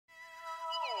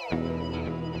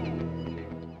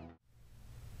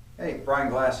Hey, Brian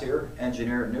Glass here,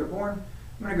 engineer at Newborn.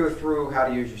 I'm going to go through how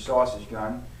to use your sausage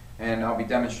gun, and I'll be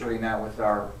demonstrating that with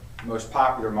our most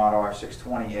popular model, our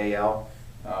 620AL.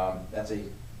 That's a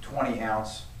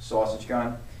 20-ounce sausage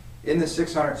gun. In the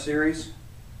 600 series,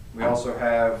 we also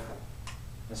have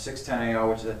the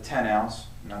 610AL, which is a 10-ounce,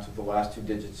 and that's what the last two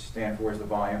digits stand for, is the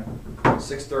volume.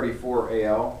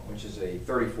 634AL, which is a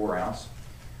 34-ounce.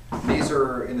 These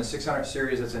are, in the 600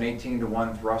 series, it's an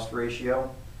 18-to-1 thrust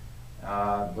ratio.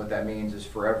 What that means is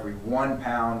for every 1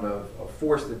 pound of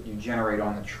force that you generate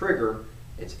on the trigger,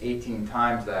 it's 18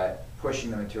 times that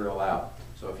pushing the material out.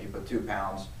 So if you put 2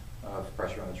 pounds of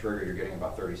pressure on the trigger, you're getting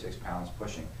about 36 pounds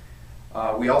pushing.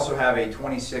 We also have a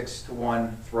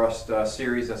 26-to-1 thrust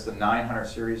series. That's the 900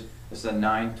 series. This is a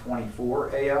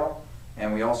 924AL,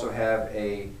 and we also have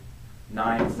a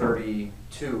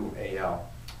 932AL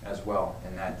as well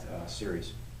in that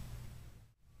series.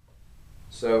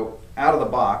 So out of the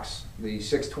box, the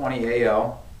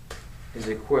 620AL is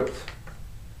equipped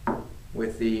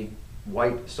with the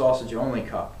white sausage only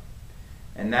cup.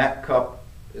 And that cup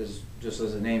is, just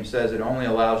as the name says, it only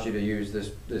allows you to use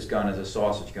this gun as a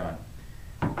sausage gun.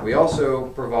 We also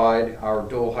provide our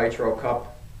dual Hytro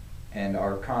cup and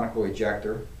our conical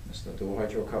ejector. This is the dual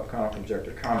Hytro cup conical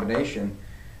ejector combination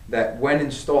that, when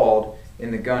installed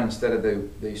in the gun instead of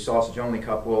the sausage only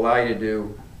cup, will allow you to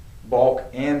do bulk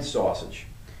and sausage.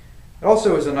 It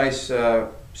also is a nice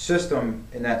system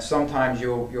in that sometimes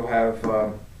you'll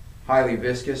have highly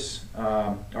viscous,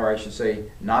 or I should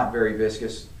say not very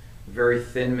viscous, very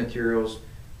thin materials,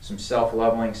 some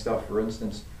self-leveling stuff for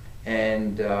instance,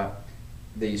 and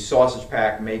the sausage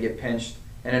pack may get pinched,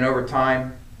 and then over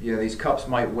time, you know, these cups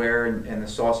might wear and the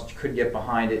sausage could get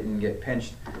behind it and get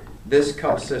pinched. This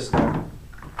cup system,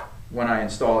 when I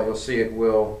install it, you'll see it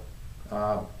will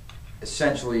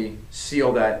essentially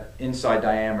seal that inside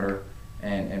diameter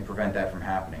and prevent that from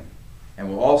happening. And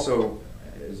will also,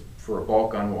 for a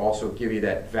bulk gun, will also give you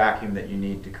that vacuum that you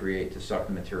need to suck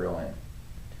the material in.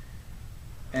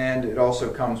 And it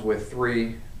also comes with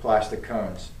 3 plastic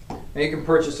cones. Now you can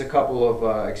purchase a couple of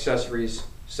accessories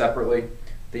separately.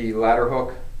 The ladder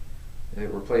hook,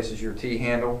 it replaces your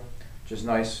T-handle, which is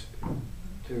nice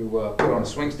to put on a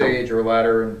swing stage or a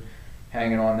ladder and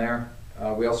hang it on there.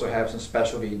 We also have some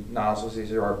specialty nozzles.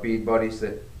 These are our bead buddies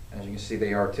that, as you can see,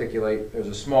 they articulate. There's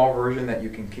a small version that you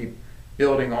can keep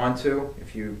building onto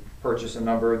if you purchase a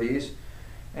number of these.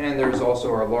 And there's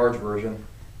also our large version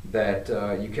that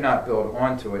you cannot build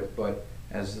onto it, but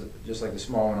just like the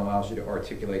small one, allows you to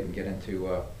articulate and get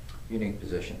into unique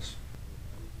positions.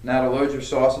 Now to load your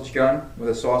sausage gun with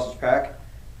a sausage pack,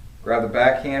 grab the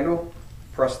back handle,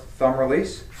 press the thumb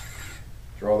release,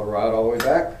 draw the rod all the way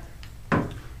back,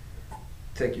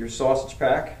 take your sausage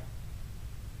pack,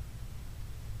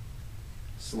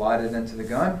 slide it into the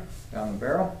gun, down the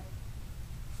barrel.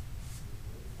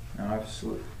 Now I've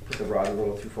put the rod a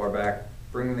little too far back.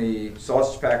 Bring the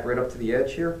sausage pack right up to the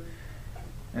edge here,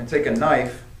 and take a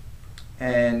knife,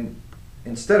 and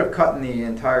instead of cutting the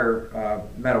entire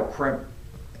metal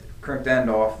crimped end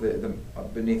off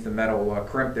beneath the metal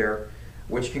crimp there,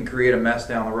 which can create a mess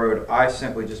down the road, I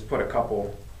simply just put a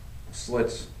couple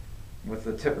slits with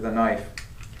the tip of the knife,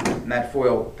 and that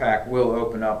foil pack will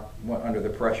open up under the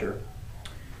pressure.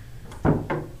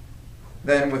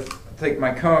 Then take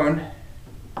my cone,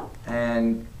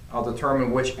 and I'll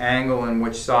determine which angle and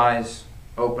which size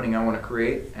opening I want to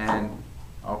create, and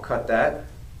I'll cut that.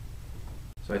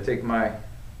 So I take my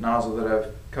nozzle that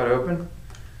I've cut open,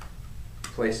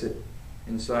 place it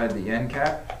inside the end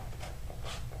cap,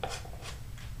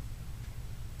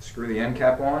 screw the end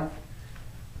cap on,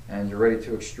 and you're ready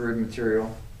to extrude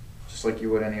material just like you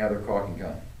would any other caulking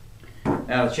gun.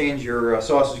 Now to change your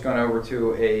sausage gun over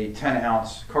to a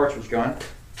 10-ounce cartridge gun,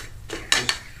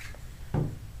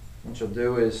 what you'll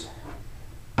do is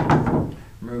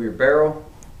remove your barrel,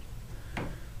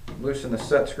 loosen the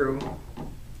set screw,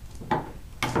 and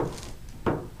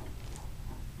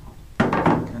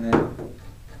then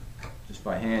just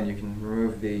by hand you can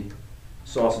remove the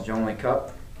sausage only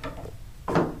cup.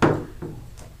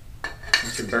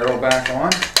 Put your barrel back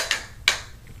on.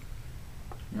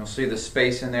 You'll see the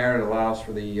space in there. It allows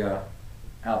for the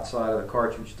outside of the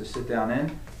cartridge to sit down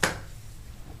in.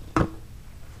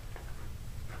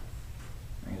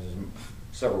 There's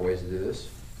several ways to do this.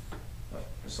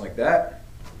 Just like that.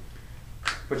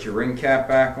 Put your ring cap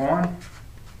back on.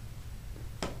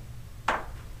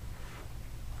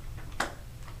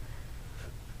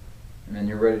 And then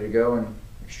you're ready to go and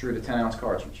extrude a 10-ounce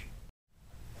cartridge.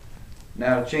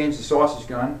 Now to change the sausage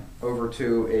gun over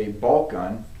to a bulk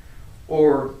gun,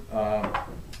 or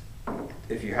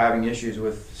if you're having issues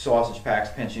with sausage packs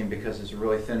pinching because it's a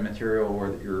really thin material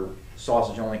or that your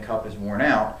sausage only cup is worn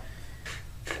out,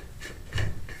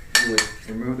 you would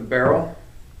remove the barrel,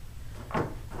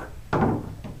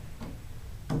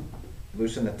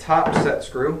 loosen the top set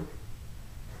screw.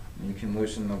 You can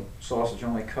loosen the sausage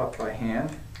only cup by hand.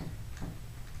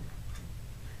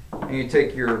 And you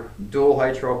take your dual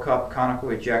Hytrel cup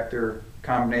conical ejector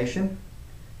combination.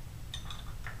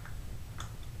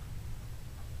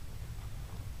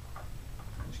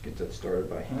 Just get that started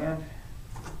by hand.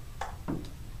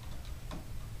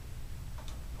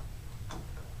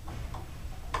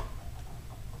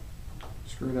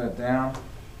 Screw that down.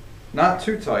 Not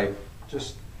too tight,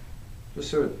 just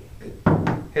so it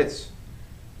hits.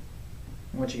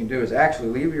 What you can do is actually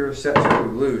leave your set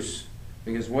screw loose,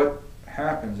 because what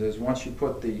happens is once you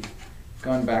put the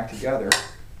gun back together,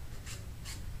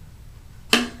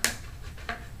 and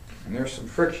there's some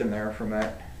friction there from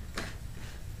that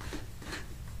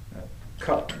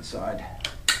cup inside,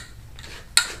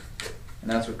 and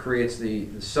that's what creates the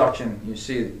suction. You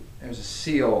see there's a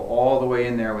seal all the way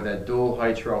in there with that dual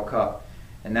Hytrel cup,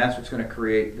 and that's what's going to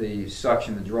create the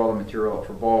suction to draw the material up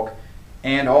for bulk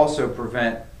and also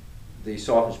prevent the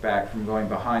sausage pack from going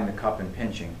behind the cup and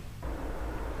pinching.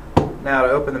 Now,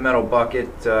 to open the metal bucket,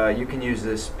 you can use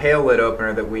this pail lid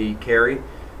opener that we carry.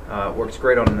 It works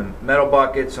great on the metal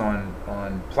buckets,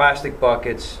 on plastic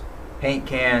buckets, paint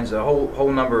cans, a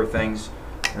whole number of things.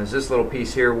 And there's this little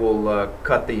piece here will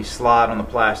cut the slot on the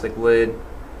plastic lid.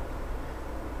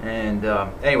 And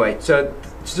anyway, so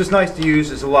it's just nice to use.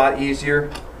 It's a lot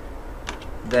easier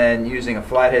than using a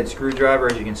flathead screwdriver,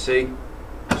 as you can see.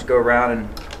 Just go around and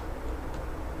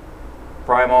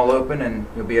pry them all open and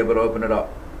you'll be able to open it up.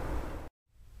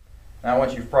 Now,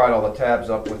 once you've pried all the tabs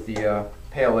up with the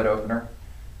pail lid opener,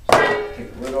 so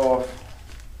take the lid off,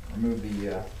 remove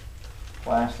the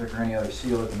plastic or any other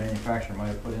seal that the manufacturer might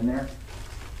have put in there.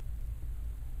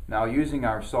 Now, using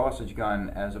our sausage gun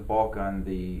as a bolt gun,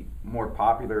 the more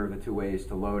popular of the two ways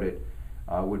to load it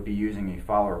would be using a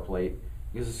follower plate,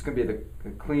 because it's going to be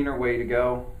the cleaner way to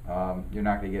go. You're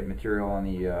not going to get material on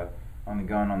the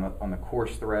gun on the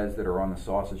coarse threads that are on the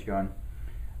sausage gun.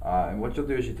 And what you'll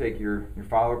do is you take your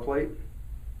follower plate,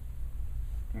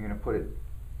 you're going to put it,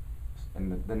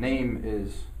 and the name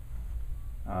is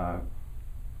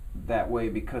that way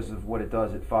because of what it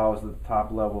does. It follows the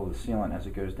top level of the sealant as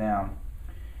it goes down.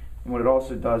 And what it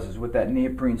also does is with that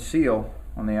neoprene seal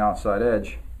on the outside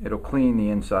edge, it'll clean the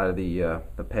inside of the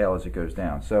pail as it goes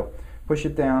down. So push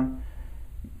it down,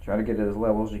 try to get it as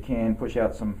level as you can, push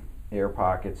out some air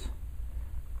pockets,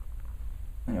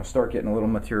 and you'll start getting a little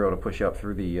material to push up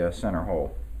through the center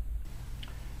hole.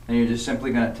 And you're just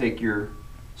simply going to take your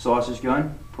sausage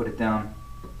gun, put it down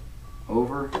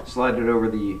over, slide it over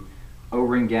the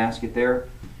O-ring gasket there,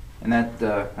 and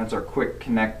that's our quick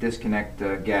connect disconnect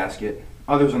gasket.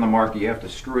 Others on the market you have to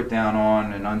screw it down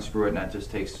on and unscrew it, and that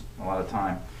just takes a lot of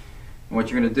time. And what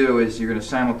you're going to do is you're going to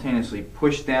simultaneously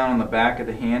push down on the back of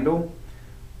the handle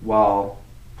while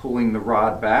pulling the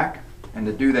rod back, and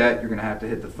to do that you're going to have to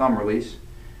hit the thumb release.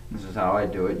 This is how I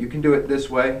do it. You can do it this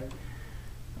way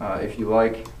if you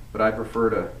like, but I prefer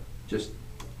to just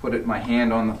put my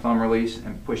hand on the thumb release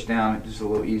and push down. It's just a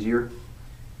little easier.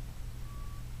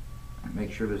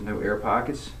 Make sure there's no air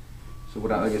pockets. So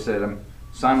like I said, I'm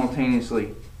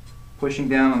simultaneously pushing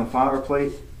down on the follower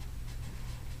plate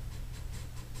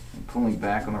and pulling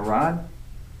back on the rod.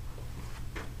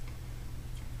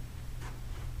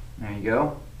 There you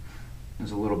go.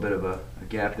 There's a little bit of a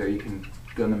gap there. You can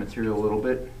gun the material a little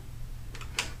bit.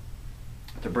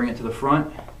 To bring it to the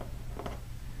front,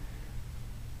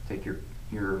 take your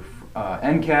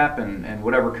end cap and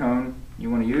whatever cone you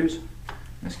want to use. In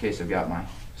this case, I've got my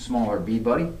smaller bead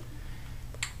buddy.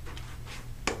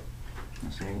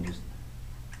 Let's see, I can just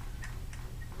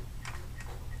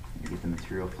get the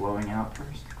material flowing out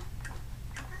first.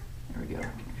 There we go, I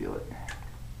can feel it.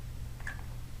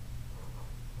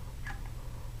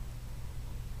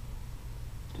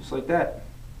 Just like that.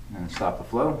 And then stop the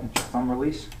flow, hit your thumb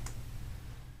release.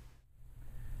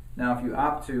 Now, if you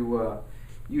opt to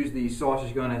use the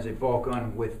sausage gun as a bolt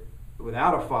gun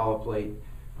without a follow plate,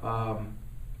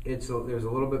 there's a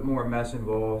little bit more mess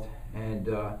involved, and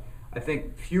I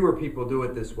think fewer people do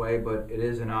it this way, but it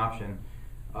is an option.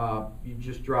 You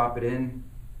just drop it in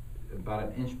about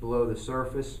an inch below the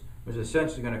surface, which is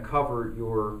essentially going to cover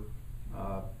your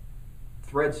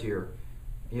threads here.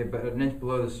 You have about an inch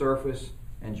below the surface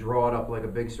and draw it up like a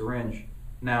big syringe.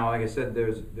 Now, like I said,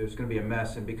 there's going to be a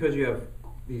mess, and because you have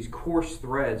these coarse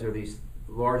threads, or these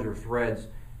larger threads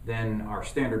than our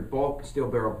standard steel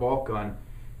barrel bolt gun,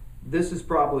 this is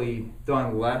probably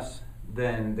done less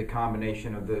than the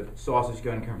combination of the sausage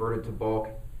gun converted to bulk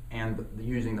and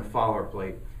using the follower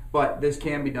plate. But this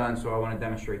can be done, so I want to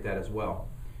demonstrate that as well.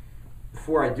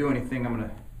 Before I do anything, I'm going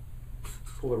to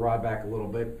pull the rod back a little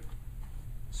bit,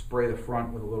 spray the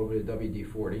front with a little bit of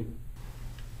WD-40.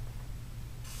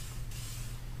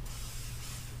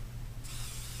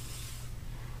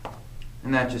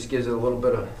 And that just gives it a little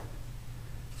bit of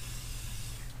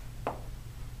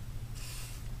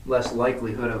less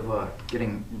likelihood of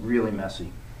getting really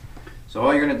messy. So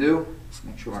all you're going to do,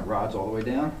 make sure my rod's all the way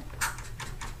down.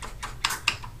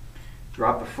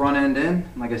 Drop the front end in.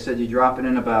 Like I said, you drop it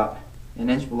in about an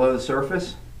inch below the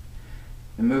surface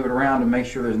and move it around to make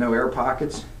sure there's no air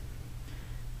pockets.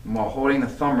 And while holding the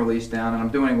thumb release down, and I'm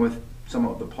doing it with some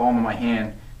of the palm of my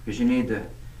hand because you need to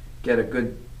get a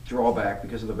good drawback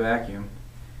because of the vacuum.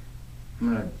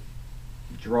 I'm going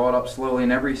to draw it up slowly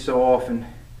and every so often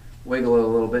wiggle it a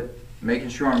little bit, making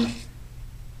sure I'm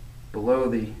below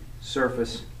the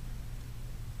surface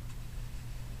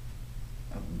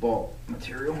of the bulk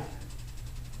material.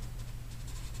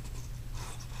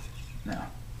 Now,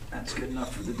 that's good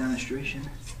enough for the demonstration.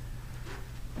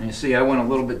 And you see I went a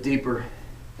little bit deeper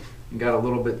and got a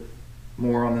little bit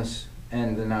more on this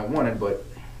end than I wanted, but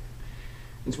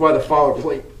it's why the follower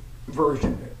plate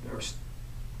version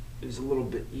is a little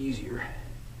bit easier.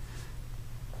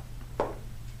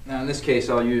 Now in this case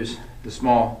I'll use the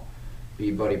small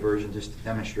Bee Buddy version just to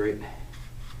demonstrate.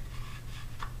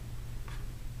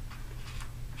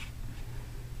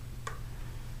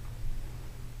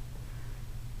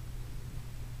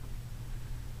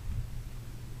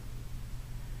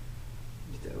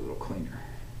 Get that a little cleaner.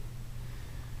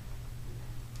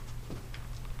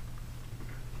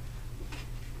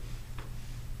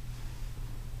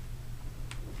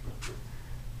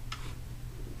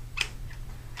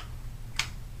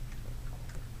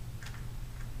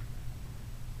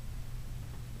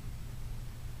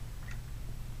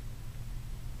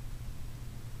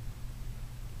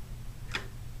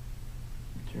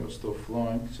 Material's still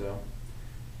flowing, so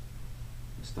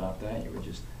to stop that, you would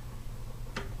just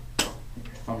hit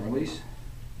your thumb release.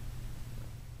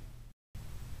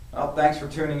 Well, thanks for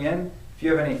tuning in. If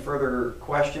you have any further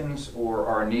questions or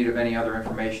are in need of any other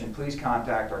information, please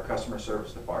contact our customer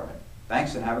service department.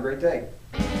 Thanks and have a great day.